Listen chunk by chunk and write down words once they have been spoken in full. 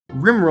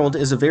Rimworld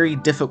is a very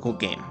difficult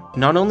game.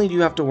 Not only do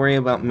you have to worry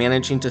about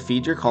managing to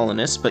feed your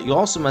colonists, but you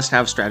also must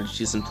have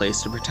strategies in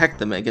place to protect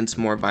them against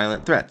more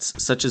violent threats,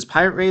 such as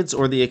pirate raids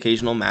or the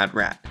occasional mad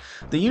rat.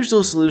 The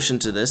usual solution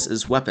to this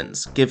is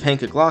weapons. Give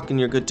Hank a Glock and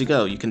you're good to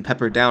go. You can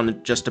pepper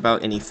down just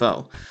about any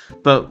foe.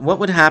 But what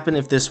would happen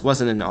if this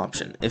wasn't an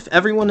option? If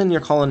everyone in your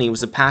colony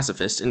was a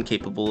pacifist and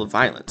capable of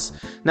violence?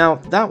 Now,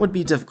 that would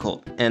be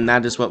difficult, and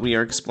that is what we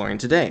are exploring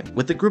today,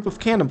 with a group of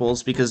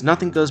cannibals, because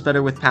nothing goes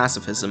better with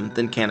pacifism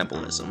than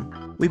cannibalism.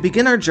 We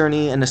begin our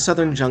journey in a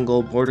southern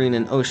jungle bordering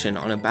an ocean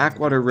on a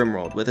backwater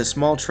rimworld with a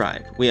small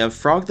tribe. We have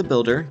Frog the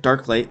Builder,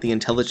 Darklight the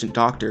intelligent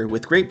doctor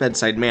with great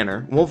bedside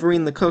manner,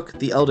 Wolverine the cook,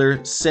 the elder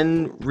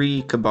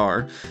Sinri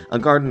Kabar, a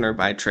gardener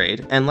by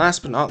trade, and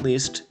last but not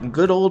least,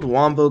 good old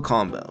Wombo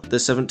Combo, the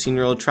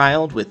 17-year-old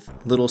child with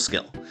little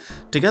skill.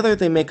 Together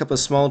they make up a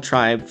small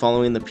tribe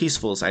following the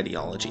Peaceful's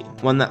ideology,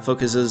 one that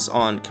focuses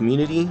on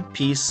community,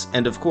 peace,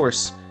 and of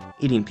course,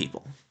 eating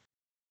people.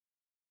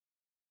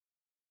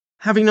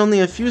 Having only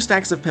a few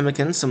stacks of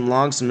pemmican, some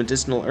logs, and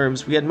medicinal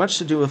herbs, we had much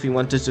to do if we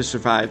wanted to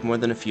survive more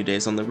than a few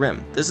days on the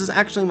rim. This is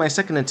actually my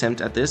second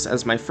attempt at this,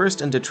 as my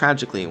first ended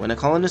tragically when a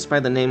colonist by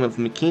the name of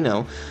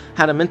Mikino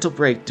had a mental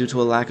break due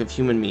to a lack of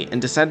human meat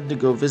and decided to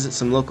go visit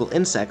some local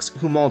insects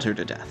who mauled her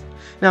to death.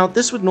 Now,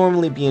 this would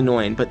normally be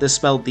annoying, but this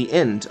spelled the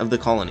end of the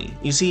colony.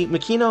 You see,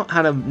 Mikino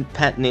had a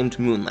pet named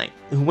Moonlight,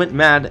 who went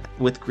mad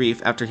with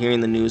grief after hearing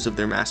the news of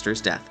their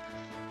master's death.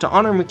 To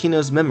honor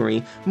Mikino's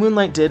memory,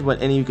 Moonlight did what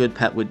any good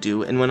pet would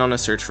do and went on a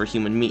search for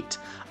human meat.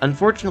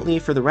 Unfortunately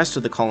for the rest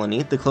of the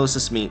colony, the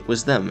closest meat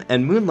was them,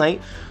 and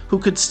Moonlight, who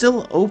could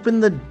still open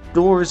the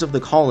doors of the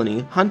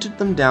colony, hunted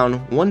them down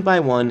one by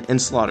one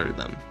and slaughtered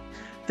them.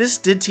 This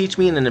did teach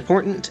me an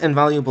important and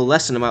valuable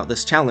lesson about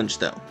this challenge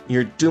though.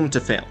 You're doomed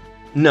to fail.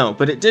 No,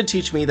 but it did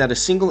teach me that a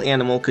single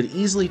animal could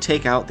easily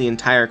take out the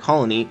entire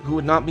colony who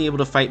would not be able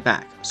to fight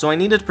back, so I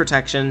needed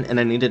protection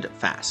and I needed it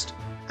fast.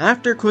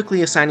 After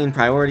quickly assigning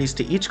priorities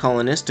to each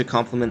colonist to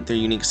complement their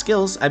unique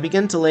skills, I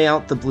began to lay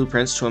out the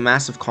blueprints to a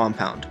massive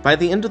compound. By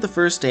the end of the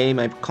first day,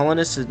 my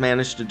colonists had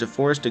managed to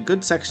deforest a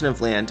good section of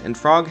land, and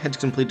Frog had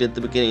completed the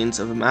beginnings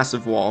of a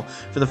massive wall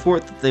for the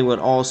fort that they would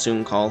all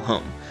soon call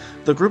home.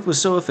 The group was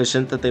so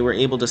efficient that they were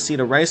able to seed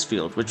a rice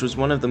field, which was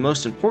one of the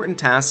most important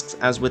tasks,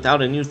 as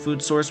without a new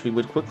food source we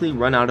would quickly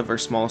run out of our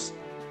small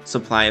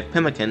supply of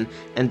pemmican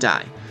and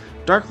die.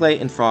 Darklight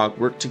and Frog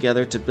worked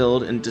together to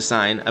build and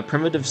design a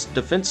primitive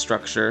defense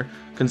structure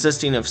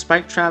consisting of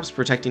spike traps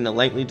protecting a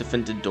lightly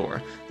defended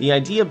door, the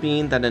idea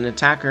being that an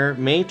attacker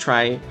may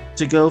try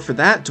to go for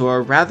that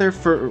door rather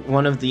for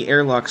one of the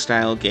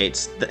airlock-style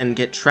gates and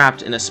get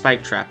trapped in a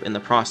spike trap in the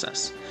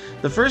process.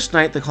 The first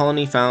night, the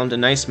colony found a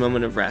nice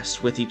moment of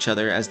rest with each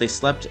other as they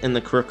slept in the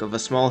crook of a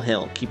small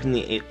hill, keeping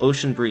the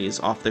ocean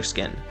breeze off their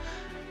skin.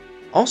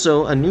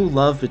 Also, a new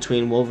love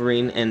between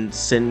Wolverine and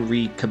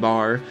Sinri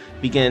Kabar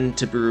began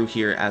to brew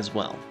here as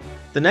well.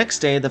 The next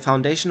day, the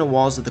foundational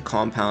walls of the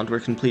compound were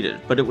completed,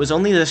 but it was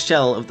only the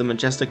shell of the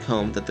majestic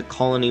home that the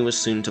colony was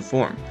soon to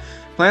form.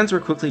 Plans were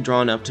quickly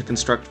drawn up to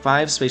construct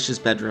 5 spacious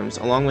bedrooms,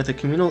 along with a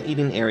communal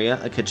eating area,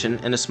 a kitchen,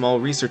 and a small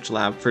research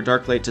lab for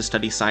Darklight to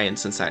study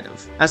science inside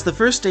of. As the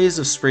first days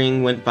of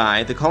spring went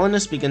by, the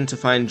colonists began to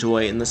find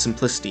joy in the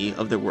simplicity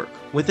of their work.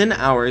 Within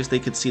hours, they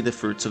could see the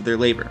fruits of their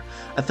labor.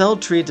 A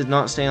felled tree did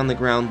not stay on the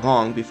ground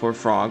long before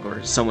Frog,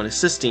 or someone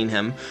assisting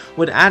him,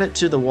 would add it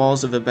to the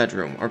walls of a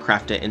bedroom or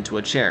craft it into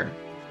a chair.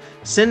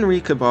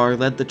 Sinri Kabar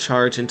led the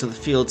charge into the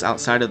fields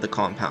outside of the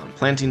compound,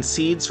 planting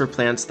seeds for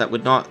plants that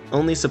would not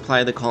only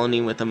supply the colony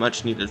with a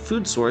much-needed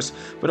food source,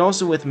 but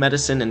also with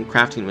medicine and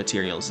crafting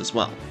materials as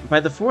well.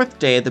 By the 4th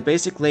day, the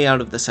basic layout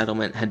of the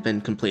settlement had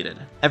been completed.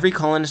 Every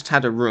colonist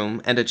had a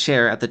room and a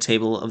chair at the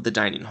table of the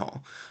dining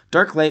hall.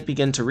 Darklight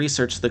began to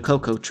research the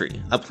cocoa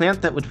tree, a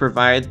plant that would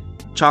provide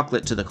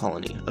chocolate to the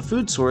colony, a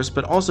food source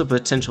but also a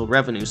potential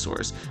revenue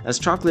source, as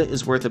chocolate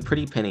is worth a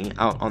pretty penny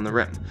out on the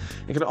rim.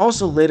 It could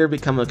also later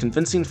become a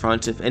convincing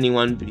front if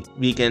anyone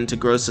began to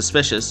grow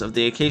suspicious of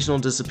the occasional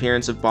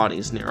disappearance of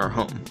bodies near our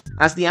home.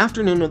 As the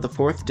afternoon of the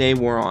 4th day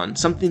wore on,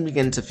 something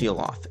began to feel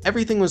off.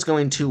 Everything was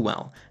going too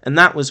well, and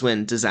that was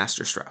when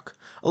disaster struck.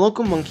 A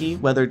local monkey,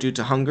 whether due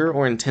to hunger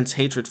or intense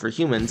hatred for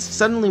humans,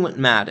 suddenly went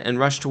mad and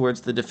rushed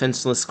towards the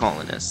defenseless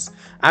colonists.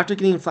 After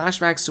getting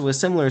flashbacks to a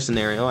similar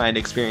scenario I had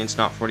experienced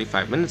not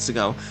 45 minutes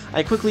ago,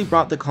 I quickly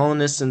brought the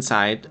colonists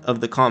inside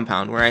of the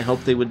compound where I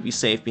hoped they would be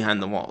safe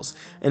behind the walls.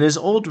 In his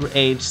old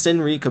age,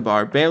 Sinri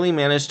Kabar barely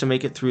managed to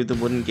make it through the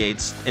wooden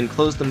gates and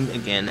close them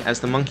again as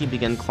the monkey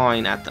began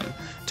clawing at them.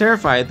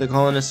 Terrified, the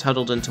colonists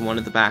huddled into one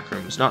of the back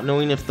rooms, not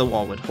knowing if the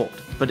wall would hold,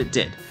 but it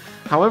did.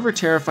 However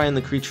terrifying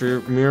the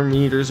creature mere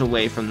meters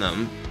away from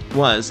them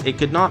was, it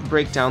could not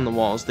break down the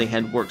walls they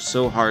had worked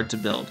so hard to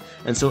build,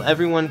 and so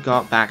everyone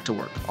got back to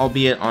work,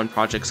 albeit on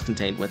projects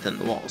contained within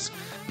the walls.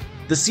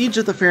 The siege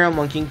of the feral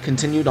monkey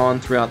continued on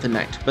throughout the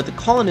night, but the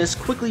colonists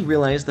quickly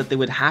realized that they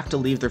would have to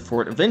leave their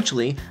fort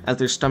eventually as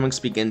their stomachs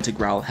began to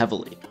growl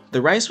heavily.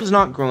 The rice was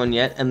not grown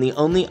yet, and the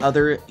only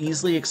other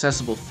easily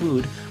accessible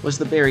food was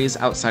the berries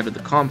outside of the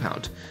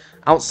compound,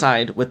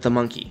 outside with the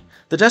monkey.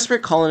 The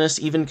desperate colonists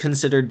even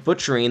considered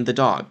butchering the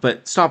dog,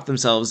 but stopped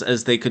themselves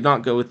as they could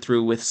not go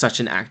through with such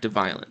an act of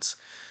violence.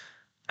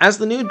 As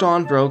the new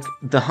dawn broke,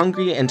 the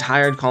hungry and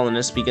tired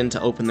colonists began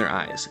to open their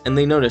eyes, and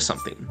they noticed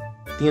something.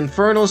 The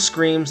infernal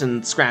screams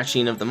and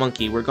scratching of the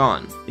monkey were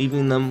gone,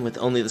 leaving them with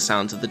only the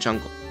sounds of the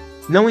jungle.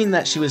 Knowing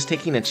that she was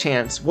taking a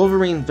chance,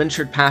 Wolverine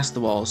ventured past the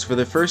walls for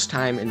the first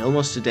time in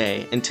almost a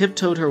day and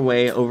tiptoed her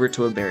way over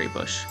to a berry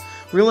bush.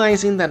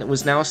 Realizing that it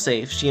was now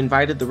safe, she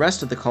invited the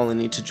rest of the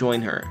colony to join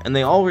her, and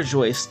they all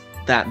rejoiced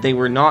that they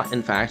were not,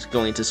 in fact,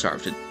 going to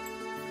starve to death.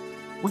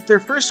 With their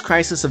first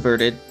crisis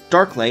averted,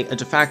 Darklight, a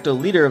de facto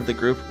leader of the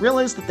group,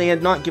 realized that they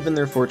had not given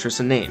their fortress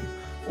a name,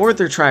 or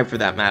their tribe for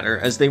that matter,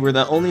 as they were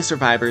the only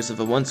survivors of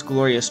a once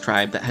glorious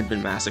tribe that had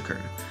been massacred.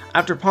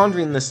 After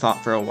pondering this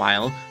thought for a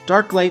while,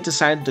 Darklight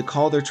decided to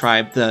call their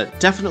tribe the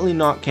Definitely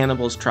Not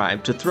Cannibals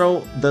tribe to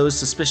throw those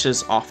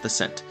suspicious off the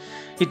scent.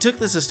 He took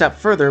this a step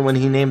further when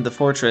he named the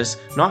fortress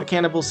Not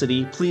Cannibal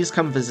City, Please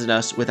Come Visit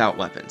Us Without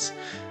Weapons.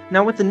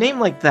 Now with a name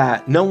like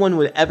that, no one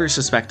would ever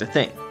suspect a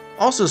thing.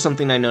 Also,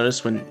 something I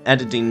noticed when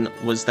editing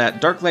was that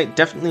Darklight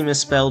definitely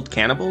misspelled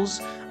cannibals.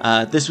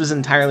 This was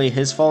entirely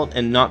his fault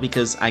and not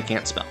because I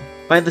can't spell.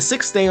 By the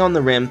 6th day on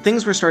the Rim,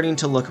 things were starting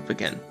to look up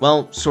again.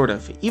 Well, sort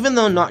of. Even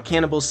though Not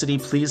Cannibal City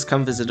Please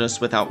Come Visit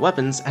Us Without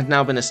Weapons had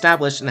now been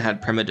established and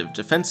had primitive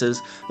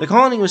defenses, the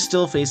colony was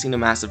still facing a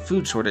massive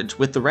food shortage,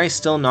 with the rice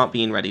still not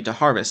being ready to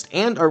harvest,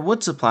 and our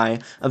wood supply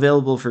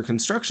available for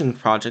construction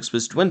projects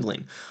was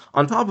dwindling.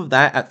 On top of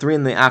that, at 3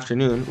 in the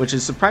afternoon, which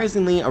is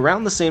surprisingly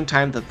around the same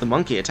time that the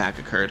monkey attack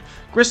occurred,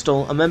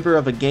 Crystal, a member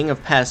of a gang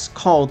of pests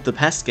called the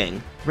Pest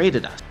Gang,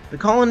 raided us. The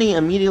colony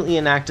immediately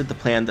enacted the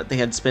plan that they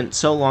had spent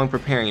so long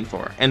preparing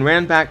for, and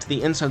ran back to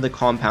the inside of the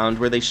compound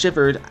where they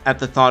shivered at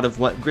the thought of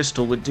what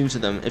Crystal would do to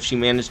them if she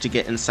managed to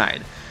get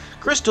inside.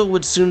 Crystal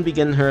would soon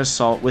begin her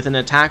assault with an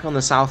attack on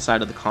the south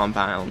side of the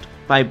compound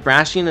by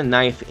bashing a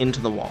knife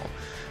into the wall.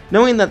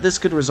 Knowing that this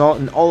could result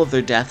in all of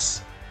their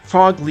deaths,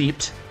 Frog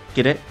leaped.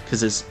 Get it?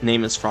 Because his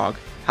name is Frog.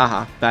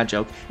 Haha, bad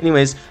joke.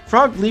 Anyways,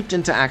 Frog leaped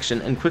into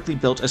action and quickly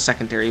built a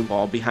secondary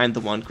wall behind the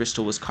one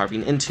Crystal was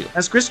carving into.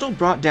 As Crystal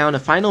brought down a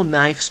final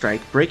knife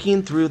strike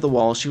breaking through the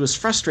wall, she was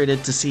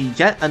frustrated to see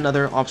yet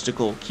another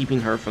obstacle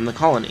keeping her from the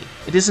colony.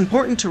 It is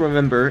important to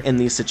remember in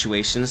these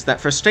situations that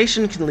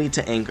frustration can lead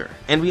to anger,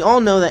 and we all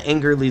know that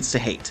anger leads to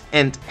hate.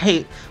 And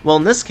hate, well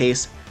in this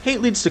case, hate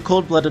leads to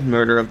cold-blooded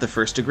murder of the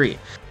first degree.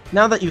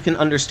 Now that you can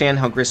understand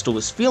how Crystal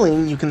was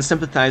feeling, you can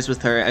sympathize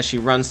with her as she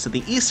runs to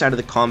the east side of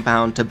the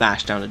compound to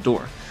bash down a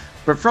door.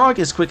 But Frog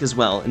is quick as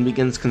well and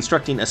begins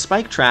constructing a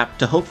spike trap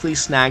to hopefully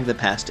snag the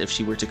pest if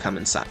she were to come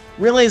inside.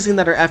 Realizing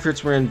that her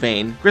efforts were in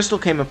vain, Crystal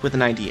came up with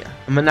an idea,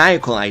 a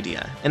maniacal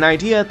idea, an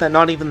idea that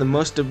not even the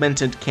most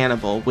demented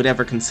cannibal would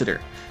ever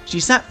consider. She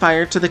set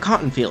fire to the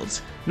cotton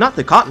fields. Not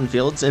the cotton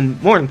fields,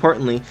 and more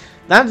importantly,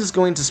 that is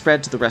going to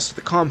spread to the rest of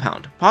the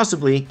compound,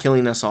 possibly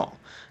killing us all.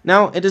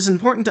 Now, it is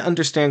important to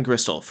understand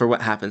Crystal for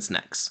what happens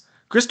next.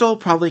 Crystal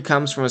probably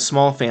comes from a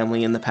small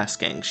family in the Pest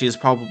Gang. She is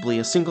probably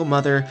a single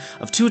mother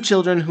of 2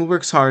 children who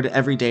works hard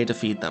every day to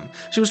feed them.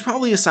 She was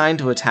probably assigned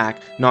to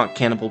attack Not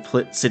Cannibal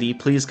City,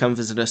 Please Come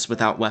Visit Us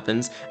Without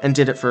Weapons, and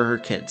did it for her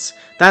kids.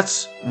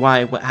 That's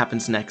why what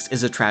happens next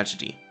is a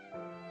tragedy.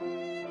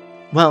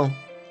 Well,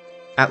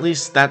 at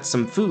least that's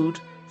some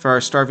food for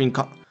our starving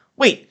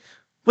Wait,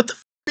 what the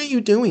f*** are you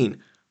doing?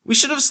 We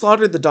should have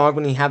slaughtered the dog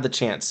when he had the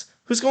chance.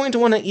 Who's going to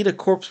want to eat a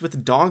corpse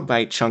with dog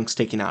bite chunks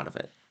taken out of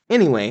it?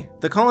 Anyway,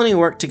 the colony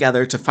worked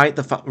together to fight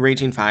the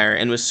raging fire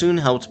and was soon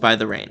helped by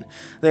the rain.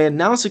 They had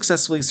now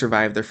successfully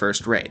survived their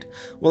first raid.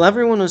 While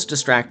everyone was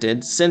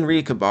distracted,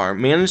 Senrikabar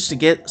managed to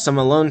get some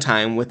alone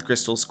time with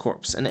Crystal's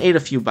corpse and ate a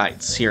few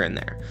bites here and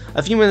there.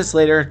 A few minutes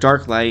later,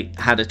 Darklight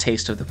had a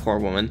taste of the poor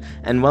woman,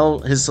 and while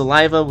his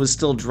saliva was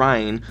still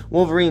drying,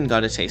 Wolverine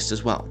got a taste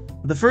as well.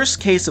 The first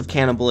case of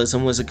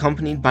cannibalism was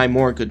accompanied by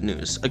more good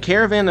news. A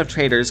caravan of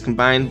traders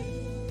combined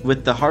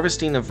with the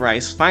harvesting of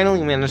rice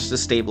finally managed to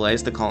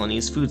stabilize the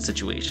colony's food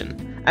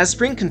situation. As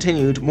spring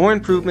continued, more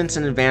improvements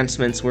and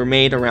advancements were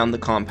made around the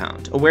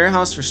compound. A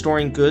warehouse for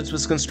storing goods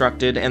was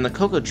constructed, and the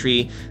cocoa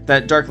tree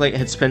that Darklight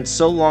had spent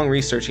so long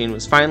researching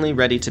was finally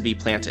ready to be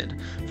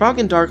planted. Frog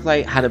and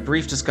Darklight had a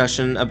brief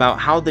discussion about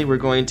how they were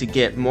going to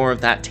get more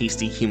of that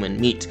tasty human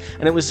meat,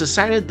 and it was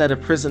decided that a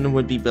prison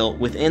would be built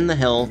within the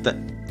hill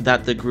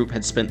that the group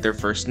had spent their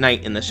first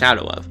night in the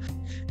shadow of.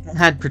 It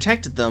had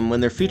protected them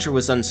when their future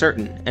was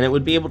uncertain, and it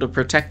would be able to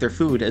protect their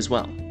food as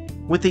well.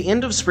 With the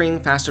end of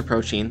spring fast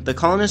approaching, the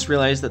colonists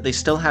realized that they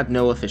still had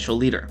no official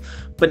leader,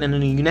 but in a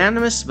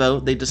unanimous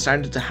vote they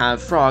decided to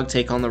have Frog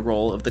take on the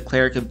role of the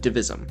Cleric of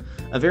Divism,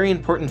 a very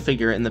important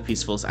figure in the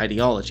Peaceful's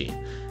ideology.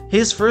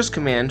 His first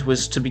command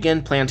was to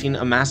begin planting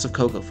a massive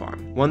cocoa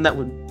farm, one that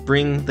would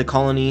bring the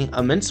colony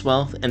immense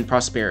wealth and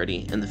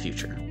prosperity in the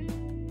future.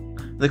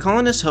 The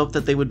colonists hoped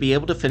that they would be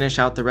able to finish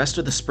out the rest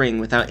of the spring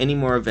without any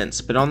more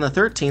events, but on the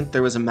 13th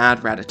there was a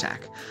mad rat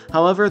attack.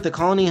 However, the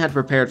colony had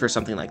prepared for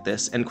something like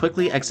this and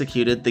quickly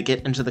executed the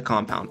get into the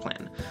compound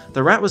plan.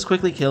 The rat was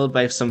quickly killed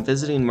by some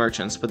visiting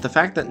merchants, but the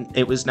fact that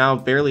it was now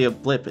barely a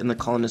blip in the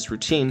colonists'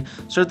 routine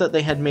showed that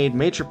they had made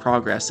major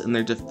progress in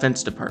their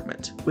defense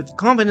department. With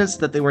confidence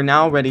that they were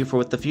now ready for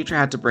what the future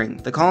had to bring,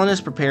 the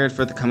colonists prepared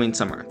for the coming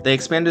summer. They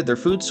expanded their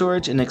food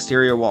storage and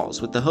exterior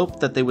walls with the hope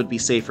that they would be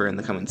safer in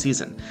the coming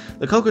season.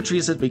 The cocoa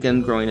trees had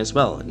begun growing as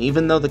well, and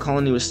even though the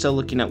colony was still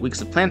looking at weeks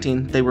of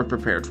planting, they were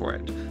prepared for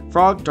it.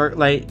 Frog,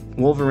 Darklight,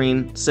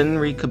 Wolverine,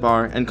 Sinri,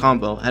 Kabar, and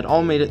Combo had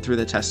all made it through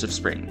the test of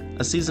spring,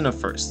 a season of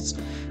firsts.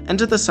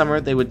 Into the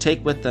summer, they would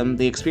take with them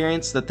the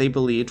experience that they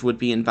believed would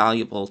be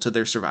invaluable to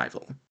their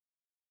survival.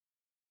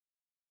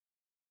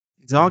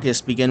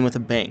 August began with a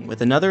bang,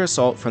 with another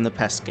assault from the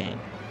Pest gang.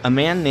 A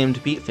man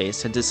named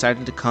Beatface had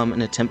decided to come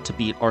and attempt to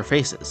beat our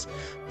faces,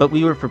 but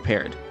we were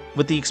prepared.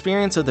 With the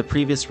experience of the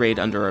previous raid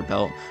under our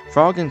belt,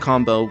 Frog and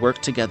Combo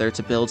worked together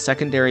to build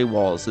secondary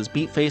walls as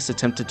Beatface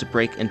attempted to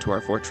break into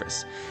our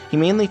fortress. He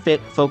mainly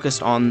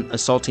focused on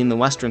assaulting the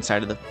western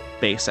side of the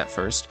base at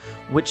first,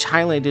 which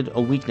highlighted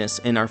a weakness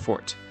in our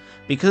fort.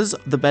 Because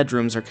the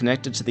bedrooms are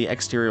connected to the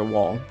exterior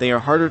wall, they are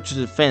harder to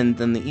defend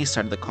than the east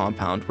side of the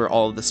compound where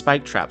all of the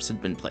spike traps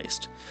had been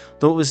placed.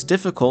 Though it was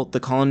difficult, the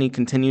colony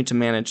continued to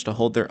manage to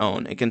hold their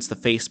own against the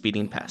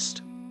face-beating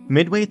pest.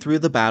 Midway through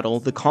the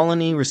battle, the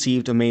colony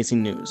received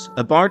amazing news.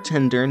 A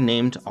bartender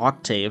named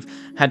Octave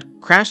had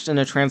crashed in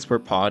a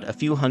transport pod a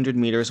few hundred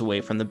meters away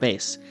from the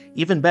base.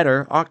 Even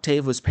better,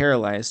 Octave was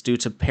paralyzed due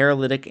to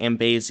paralytic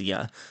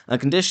ambasia, a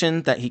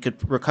condition that he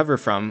could recover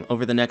from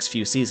over the next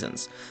few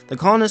seasons. The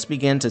colonists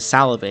began to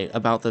salivate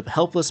about the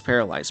helpless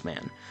paralyzed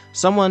man,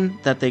 someone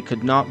that they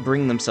could not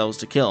bring themselves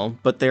to kill,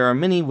 but there are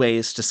many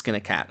ways to skin a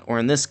cat, or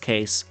in this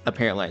case, a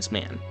paralyzed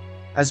man.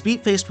 As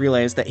Beatface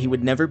realized that he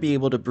would never be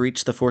able to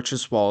breach the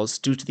fortress walls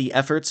due to the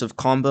efforts of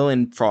Combo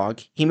and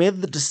Frog, he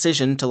made the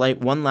decision to light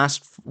one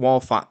last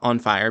wall on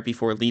fire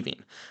before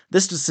leaving.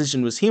 This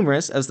decision was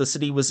humorous as the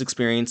city was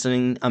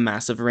experiencing a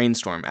massive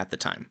rainstorm at the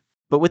time.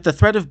 But with the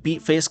threat of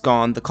Beatface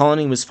gone, the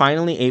colony was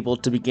finally able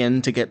to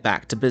begin to get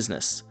back to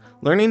business.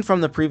 Learning from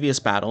the previous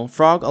battle,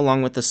 Frog,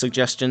 along with the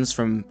suggestions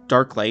from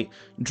Darklight,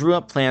 drew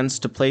up plans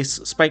to place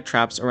spike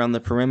traps around the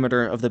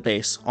perimeter of the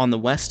base on the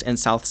west and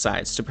south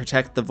sides to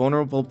protect the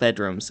vulnerable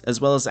bedrooms, as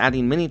well as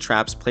adding mini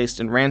traps placed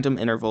in random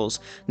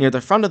intervals near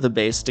the front of the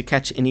base to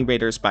catch any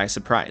raiders by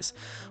surprise.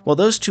 While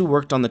those two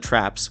worked on the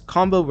traps,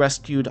 Combo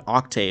rescued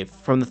Octave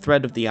from the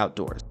threat of the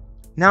outdoors.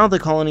 Now the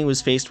colony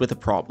was faced with a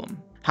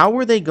problem. How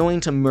were they going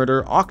to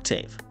murder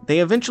Octave? They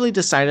eventually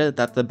decided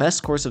that the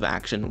best course of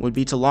action would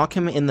be to lock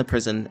him in the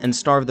prison and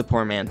starve the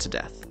poor man to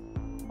death.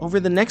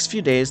 Over the next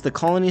few days, the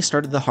colony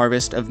started the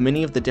harvest of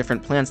many of the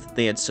different plants that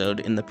they had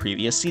sowed in the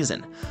previous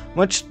season.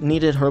 Much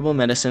needed herbal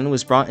medicine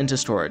was brought into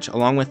storage,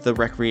 along with the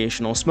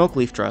recreational smoke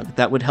leaf drug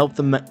that would help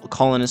the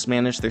colonists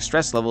manage their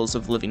stress levels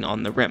of living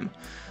on the rim.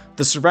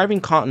 The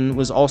surviving cotton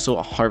was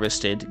also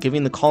harvested,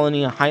 giving the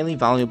colony a highly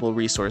valuable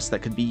resource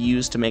that could be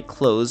used to make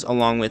clothes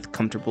along with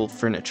comfortable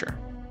furniture.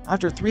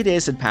 After 3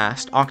 days had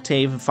passed,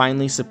 Octave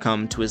finally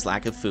succumbed to his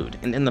lack of food,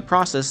 and in the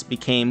process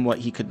became what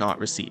he could not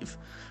receive.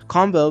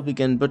 Combo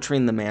began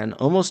butchering the man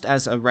almost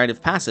as a rite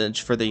of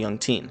passage for the young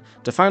teen,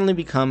 to finally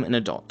become an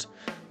adult.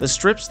 The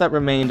strips that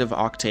remained of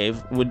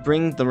Octave would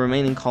bring the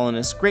remaining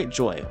colonists great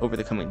joy over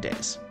the coming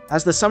days.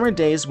 As the summer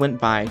days went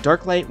by,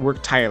 Darklight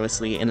worked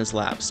tirelessly in his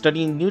lab,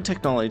 studying new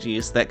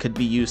technologies that could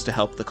be used to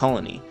help the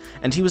colony,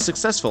 and he was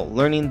successful,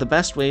 learning the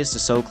best ways to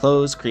sew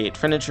clothes, create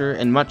furniture,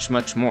 and much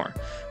more.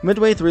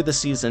 Midway through the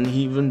season,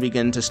 he even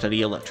began to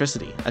study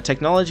electricity, a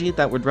technology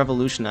that would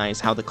revolutionize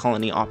how the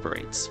colony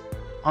operates.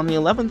 On the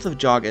 11th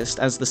of August,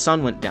 as the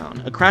sun went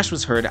down, a crash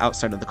was heard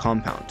outside of the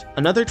compound.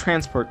 Another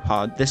transport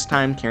pod, this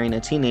time carrying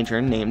a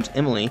teenager named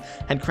Emily,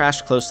 had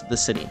crashed close to the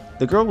city.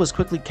 The girl was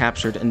quickly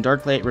captured, and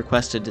Darklight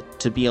requested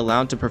to be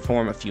allowed to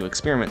perform a few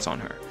experiments on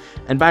her.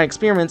 And by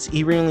experiments,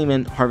 he really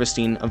meant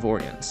harvesting of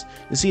organs.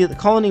 You see, the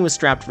colony was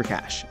strapped for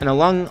cash, and a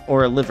lung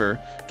or a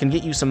liver can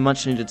get you some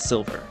much-needed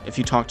silver if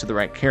you talk to the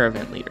right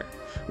caravan leader.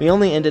 We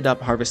only ended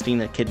up harvesting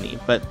a kidney,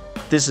 but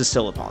this is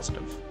still a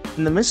positive.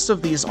 In the midst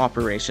of these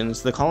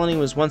operations, the colony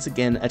was once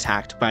again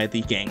attacked by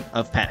the gang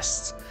of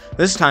pests.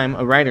 This time,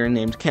 a rider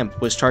named Kemp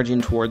was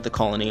charging toward the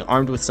colony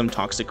armed with some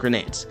toxic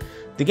grenades.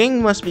 The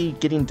gang must be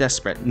getting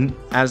desperate,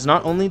 as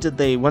not only did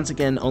they once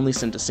again only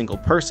send a single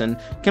person,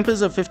 Kemp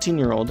is a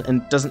 15-year-old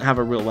and doesn't have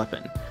a real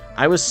weapon.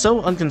 I was so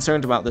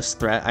unconcerned about this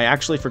threat, I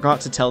actually forgot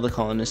to tell the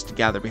colonists to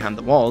gather behind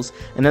the walls,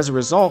 and as a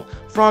result,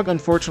 Frog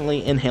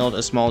unfortunately inhaled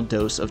a small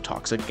dose of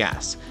toxic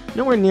gas.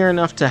 Nowhere near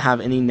enough to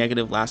have any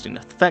negative lasting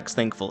effects,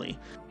 thankfully.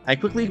 I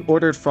quickly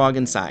ordered Frog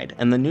inside,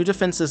 and the new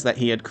defenses that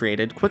he had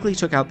created quickly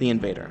took out the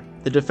invader.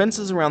 The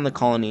defenses around the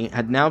colony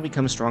had now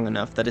become strong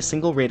enough that a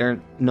single raider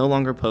no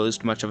longer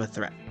posed much of a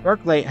threat.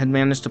 Darklight had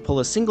managed to pull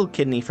a single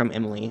kidney from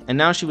Emily, and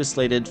now she was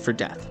slated for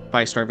death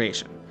by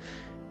starvation.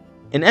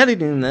 In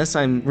editing this,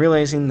 I'm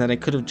realizing that I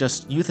could have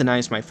just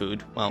euthanized my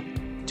food. Well,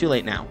 too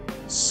late now.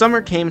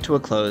 Summer came to a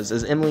close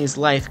as Emily's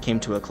life came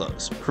to a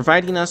close,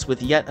 providing us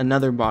with yet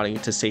another body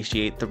to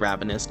satiate the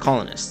ravenous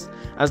colonists.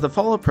 As the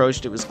fall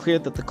approached, it was clear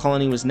that the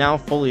colony was now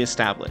fully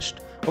established.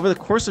 Over the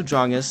course of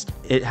August,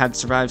 it had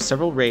survived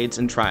several raids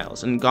and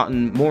trials and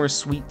gotten more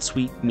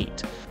sweet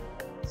meat.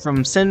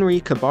 From Senri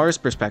Kabar's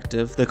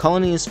perspective, the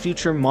colony's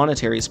future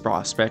monetary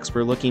prospects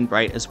were looking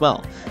bright as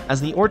well,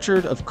 as the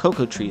orchard of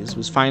cocoa trees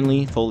was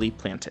finally fully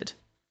planted.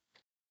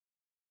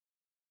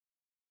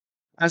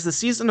 As the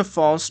season of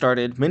fall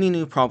started, many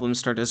new problems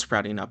started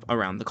sprouting up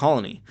around the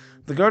colony.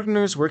 The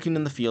gardeners working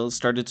in the fields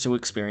started to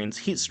experience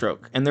heat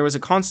stroke, and there was a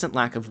constant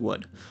lack of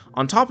wood.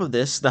 On top of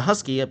this, the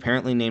husky,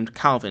 apparently named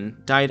Calvin,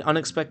 died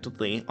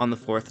unexpectedly on the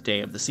 4th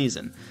day of the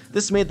season.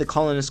 This made the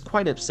colonists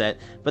quite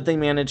upset, but they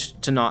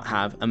managed to not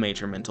have a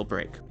major mental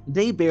break. A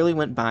day barely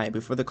went by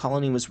before the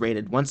colony was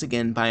raided once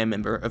again by a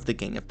member of the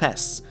Gang of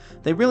Pests.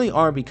 They really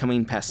are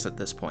becoming pests at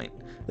this point.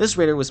 This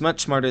raider was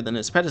much smarter than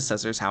his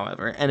predecessors,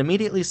 however, and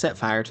immediately set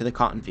fire to the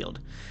cotton field.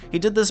 He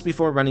did this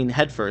before running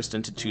headfirst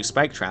into 2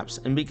 spike traps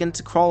and began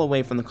to crawl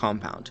away from the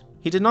compound.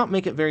 He did not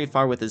make it very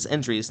far with his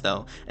injuries,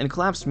 though, and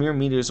collapsed mere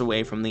meters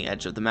away from the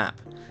edge of the map.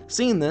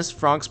 Seeing this,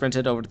 Frog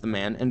sprinted over to the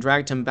man and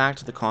dragged him back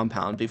to the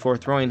compound before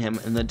throwing him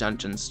in the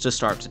dungeons to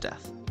starve to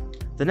death.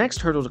 The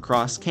next hurdle to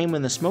cross came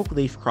when the smoke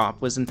leaf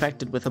crop was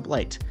infected with a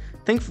blight.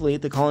 Thankfully,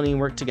 the colony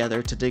worked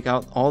together to dig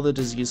out all the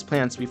diseased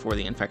plants before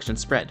the infection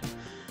spread.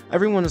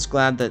 Everyone was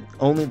glad that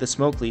only the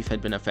smoke leaf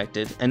had been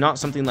affected, and not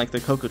something like the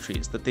cocoa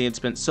trees that they had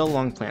spent so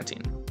long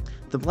planting.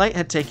 The blight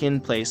had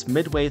taken place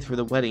midway through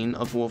the wedding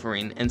of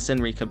Wolverine and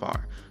Senri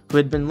Kabar, who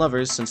had been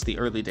lovers since the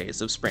early days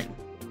of spring.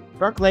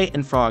 Darklight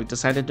and Frog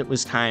decided it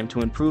was time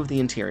to improve the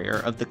interior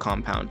of the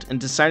compound, and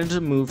decided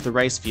to move the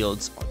rice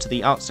fields to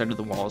the outside of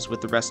the walls with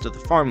the rest of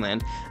the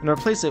farmland, and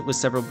replace it with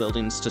several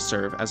buildings to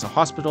serve as a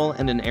hospital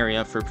and an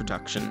area for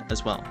production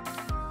as well.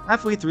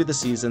 Halfway through the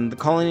season, the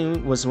colony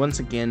was once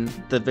again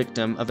the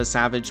victim of a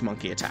savage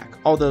monkey attack,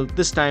 although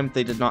this time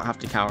they did not have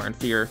to cower in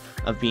fear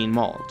of being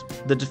mauled.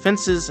 The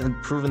defenses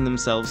had proven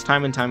themselves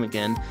time and time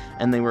again,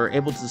 and they were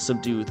able to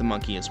subdue the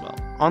monkey as well.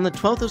 On the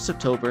 12th of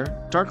September,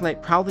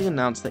 Darklight proudly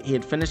announced that he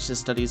had finished his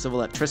studies of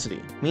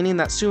electricity, meaning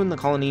that soon the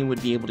colony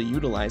would be able to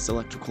utilize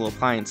electrical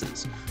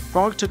appliances.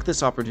 Frog took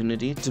this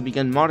opportunity to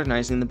begin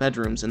modernizing the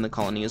bedrooms in the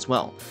colony as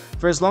well.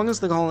 For as long as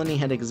the colony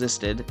had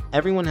existed,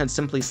 everyone had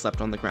simply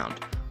slept on the ground.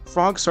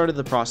 Frog started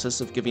the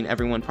process of giving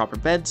everyone proper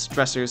beds,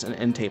 dressers, and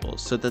end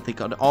tables so that they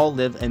could all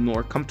live a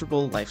more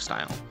comfortable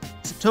lifestyle.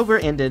 September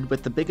ended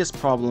with the biggest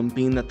problem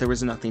being that there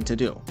was nothing to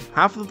do.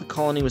 Half of the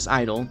colony was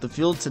idle, the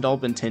fields had all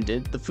been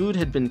tended, the food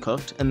had been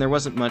cooked, and there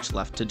wasn't much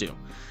left to do.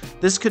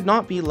 This could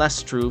not be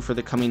less true for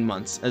the coming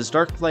months, as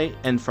Darklight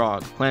and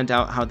Frog planned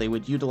out how they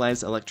would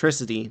utilize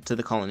electricity to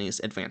the colony's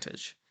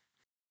advantage.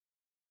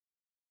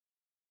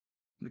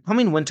 The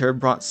coming winter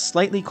brought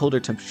slightly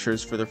colder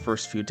temperatures for the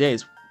first few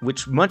days,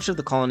 which much of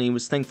the colony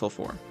was thankful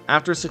for.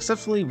 After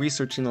successfully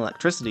researching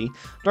electricity,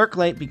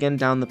 Darklight began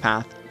down the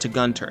path to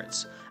gun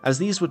turrets, as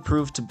these would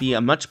prove to be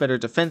a much better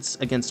defense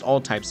against all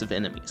types of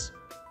enemies.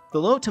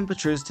 The low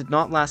temperatures did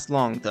not last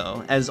long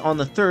though, as on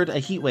the 3rd a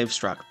heatwave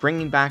struck,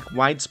 bringing back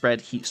widespread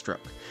heat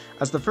stroke.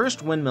 As the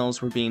first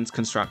windmills were being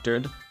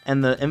constructed,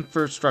 and the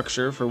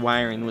infrastructure for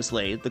wiring was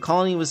laid, the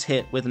colony was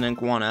hit with an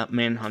iguana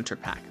manhunter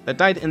pack that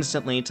died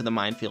instantly to the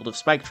minefield of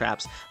spike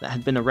traps that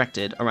had been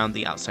erected around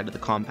the outside of the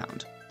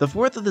compound. The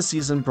 4th of the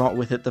season brought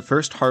with it the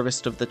first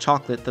harvest of the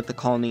chocolate that the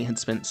colony had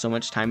spent so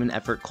much time and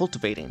effort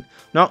cultivating.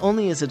 Not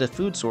only is it a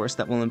food source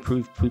that will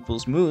improve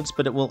people's moods,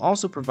 but it will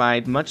also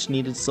provide much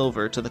needed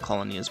silver to the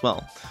colony as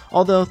well.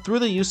 Although, through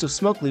the use of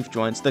smoke leaf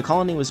joints, the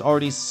colony was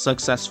already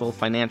successful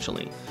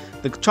financially.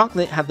 The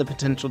chocolate had the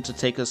potential to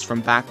take us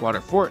from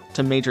backwater fort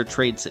to major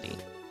trade city.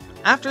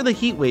 After the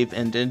heat wave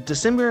ended,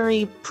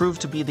 December proved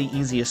to be the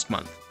easiest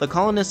month. The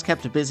colonists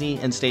kept busy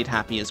and stayed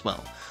happy as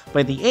well.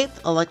 By the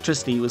 8th,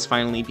 electricity was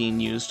finally being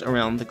used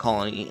around the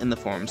colony in the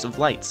forms of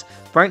lights,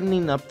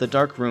 brightening up the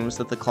dark rooms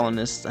that the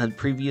colonists had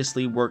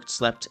previously worked,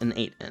 slept, and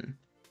ate in.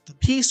 The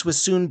peace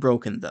was soon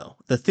broken, though.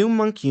 The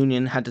Thummonk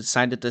Union had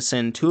decided to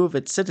send 2 of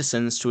its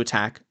citizens to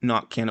attack,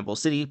 not Cannibal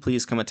City,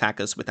 please come attack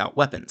us without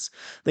weapons.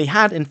 They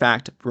had, in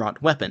fact,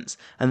 brought weapons,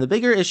 and the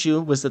bigger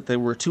issue was that there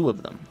were 2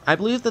 of them. I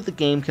believe that the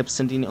game kept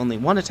sending only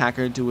 1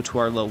 attacker due to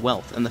our low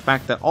wealth, and the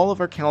fact that all of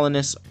our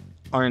colonists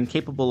are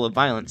incapable of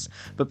violence,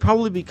 but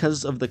probably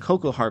because of the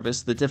cocoa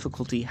harvest the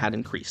difficulty had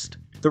increased.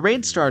 The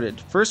raid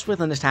started, first with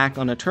an attack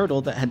on a turtle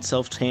that had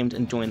self-tamed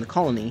and joined the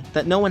colony,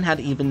 that no one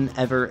had even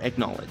ever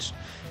acknowledged.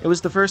 It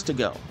was the first to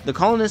go. The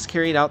colonists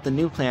carried out the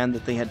new plan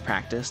that they had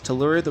practiced to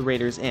lure the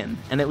raiders in,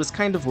 and it was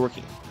kind of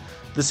working.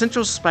 The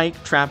central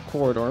spike trap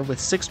corridor with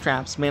 6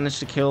 traps managed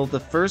to kill the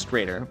first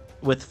raider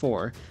with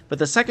 4, but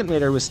the second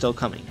raider was still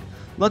coming.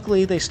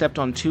 Luckily, they stepped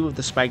on 2 of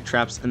the spike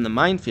traps in the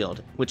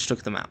minefield, which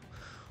took them out.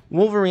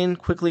 Wolverine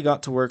quickly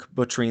got to work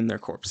butchering their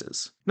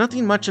corpses.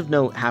 Nothing much of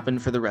note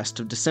happened for the rest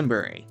of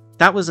December.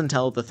 That was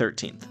until the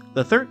 13th.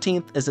 The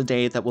 13th is a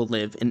day that will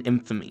live in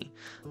infamy.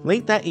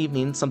 Late that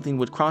evening, something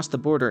would cross the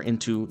border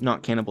into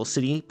Not Cannibal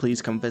City,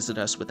 please come visit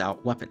us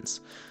without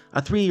weapons.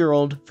 A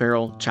 3-year-old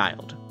feral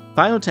child.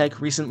 Biotech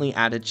recently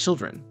added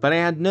children, but I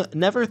had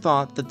never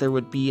thought that there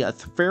would be a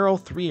feral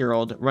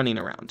 3-year-old running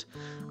around.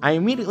 I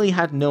immediately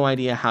had no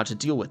idea how to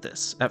deal with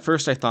this. At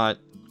first I thought,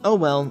 oh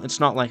well, it's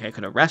not like I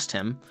could arrest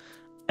him.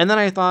 And then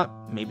I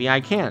thought, maybe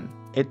I can.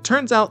 It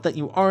turns out that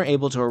you are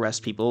able to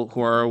arrest people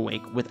who are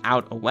awake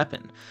without a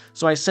weapon,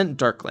 so I sent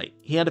Darklight.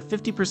 He had a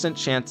 50%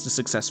 chance to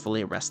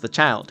successfully arrest the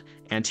child,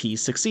 and he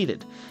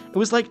succeeded. It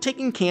was like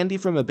taking candy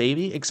from a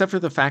baby, except for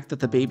the fact that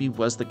the baby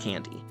was the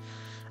candy.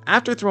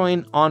 After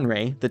throwing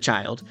Henri, the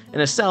child,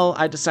 in a cell,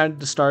 I decided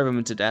to starve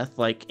him to death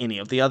like any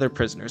of the other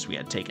prisoners we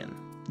had taken.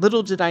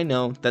 Little did I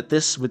know that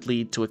this would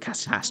lead to a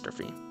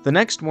catastrophe. The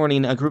next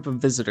morning, a group of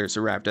visitors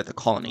arrived at the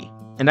colony,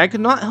 and I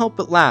could not help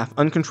but laugh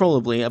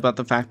uncontrollably about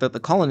the fact that the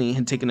colony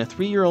had taken a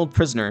 3-year-old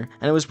prisoner,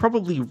 and it was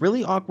probably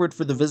really awkward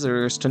for the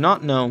visitors to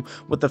not know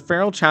what the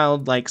feral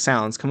child-like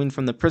sounds coming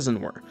from the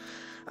prison were.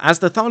 As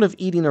the thought of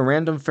eating a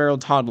random feral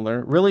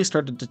toddler really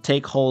started to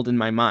take hold in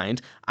my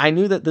mind, I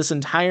knew that this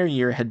entire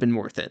year had been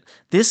worth it.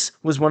 This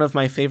was one of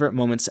my favorite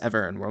moments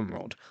ever in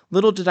Rimworld.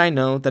 Little did I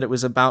know that it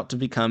was about to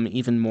become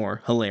even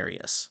more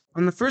hilarious.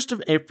 On the 1st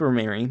of April,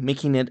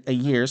 making it a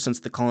year since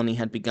the colony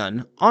had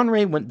begun,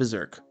 Henri went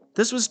berserk.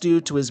 This was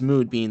due to his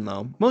mood being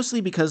low, mostly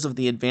because of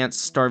the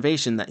advanced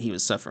starvation that he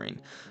was suffering.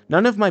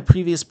 None of my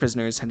previous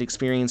prisoners had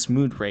experienced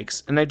mood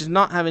breaks, and I did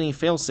not have any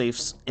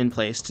fail-safes in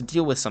place to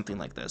deal with something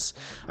like this.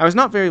 I was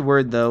not very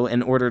worried though,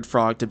 and ordered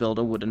Frog to build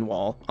a wooden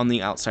wall on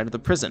the outside of the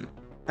prison.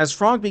 As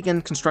Frog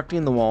began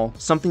constructing the wall,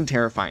 something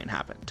terrifying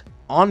happened.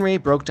 Henri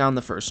broke down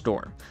the first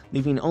door,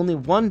 leaving only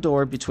one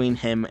door between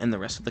him and the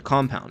rest of the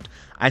compound.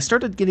 I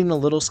started getting a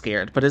little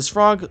scared, but as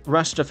Frog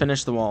rushed to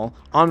finish the wall,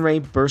 Henri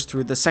burst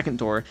through the second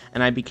door,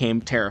 and I became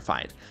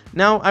terrified.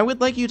 Now, I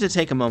would like you to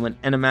take a moment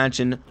and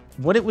imagine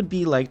what it would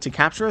be like to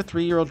capture a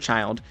 3-year-old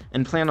child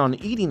and plan on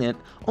eating it,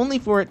 only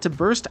for it to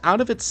burst out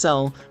of its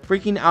cell,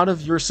 breaking out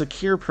of your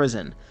secure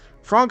prison.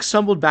 Frog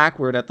stumbled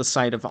backward at the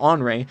sight of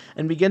Henri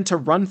and began to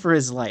run for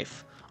his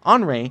life.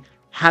 Henri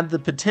had the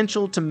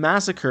potential to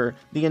massacre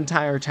the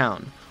entire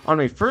town.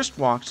 Henri first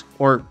walked,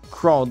 or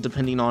crawled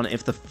depending on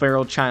if the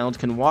feral child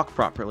can walk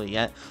properly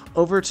yet,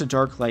 over to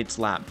Darklight's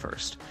lab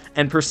first,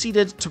 and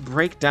proceeded to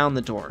break down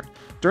the door.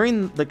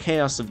 During the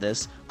chaos of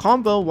this,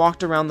 Combo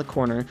walked around the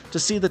corner to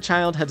see the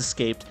child had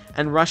escaped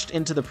and rushed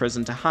into the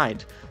prison to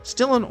hide.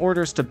 Still on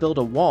orders to build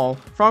a wall,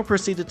 Frog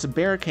proceeded to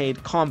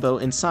barricade Combo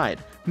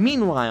inside.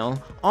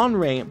 Meanwhile,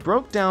 Henri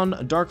broke down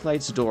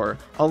Darklight's door,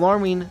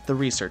 alarming the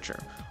researcher.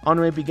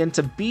 Henri began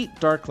to beat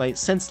Darklight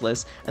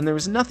senseless, and there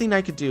was nothing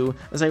I could do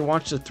as I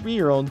watched a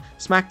 3-year-old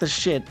smack the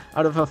shit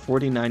out of a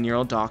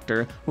 49-year-old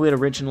doctor who had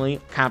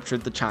originally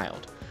captured the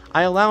child.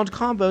 I allowed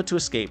Combo to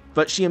escape,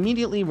 but she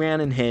immediately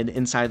ran and hid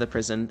inside the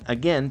prison,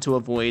 again to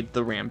avoid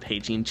the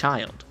rampaging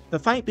child. The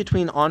fight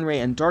between Henri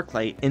and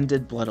Darklight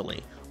ended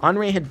bloodily.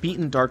 Henri had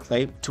beaten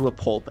Darklight to a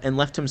pulp and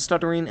left him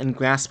stuttering and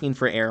gasping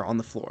for air on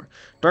the floor.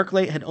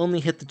 Darklight had only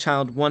hit the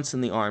child once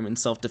in the arm in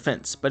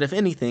self-defense, but if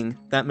anything,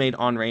 that made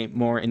Henri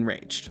more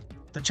enraged.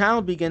 The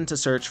child began to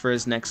search for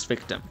his next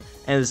victim,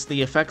 as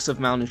the effects of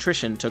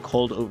malnutrition took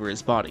hold over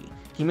his body.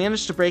 He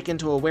managed to break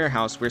into a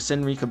warehouse where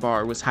Senri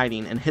Kabar was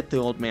hiding and hit the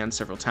old man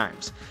several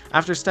times.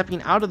 After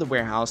stepping out of the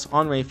warehouse,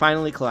 Henri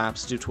finally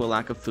collapsed due to a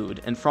lack of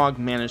food, and Frog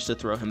managed to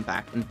throw him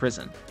back in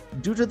prison.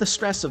 Due to the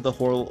stress of the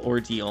whole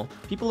ordeal,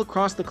 people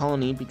across the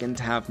colony began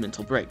to have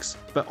mental breaks,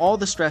 but all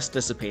the stress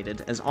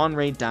dissipated as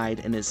Henri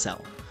died in his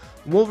cell.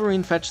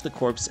 Wolverine fetched the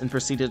corpse and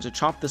proceeded to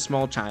chop the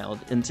small child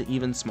into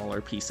even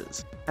smaller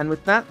pieces. And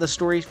with that, the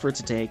story for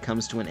today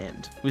comes to an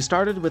end. We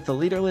started with the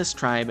leaderless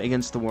tribe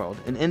against the world,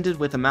 and ended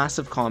with a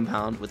massive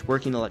compound with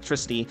working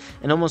electricity,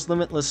 an almost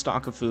limitless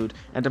stock of food,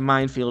 and a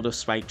minefield of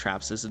spike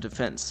traps as a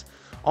defense.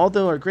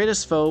 Although our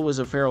greatest foe was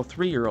a feral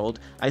 3-year-old,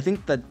 I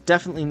think that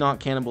definitely Not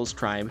Cannibals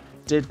tribe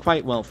did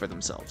quite well for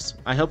themselves.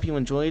 I hope you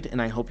enjoyed,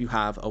 and I hope you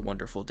have a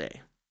wonderful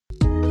day.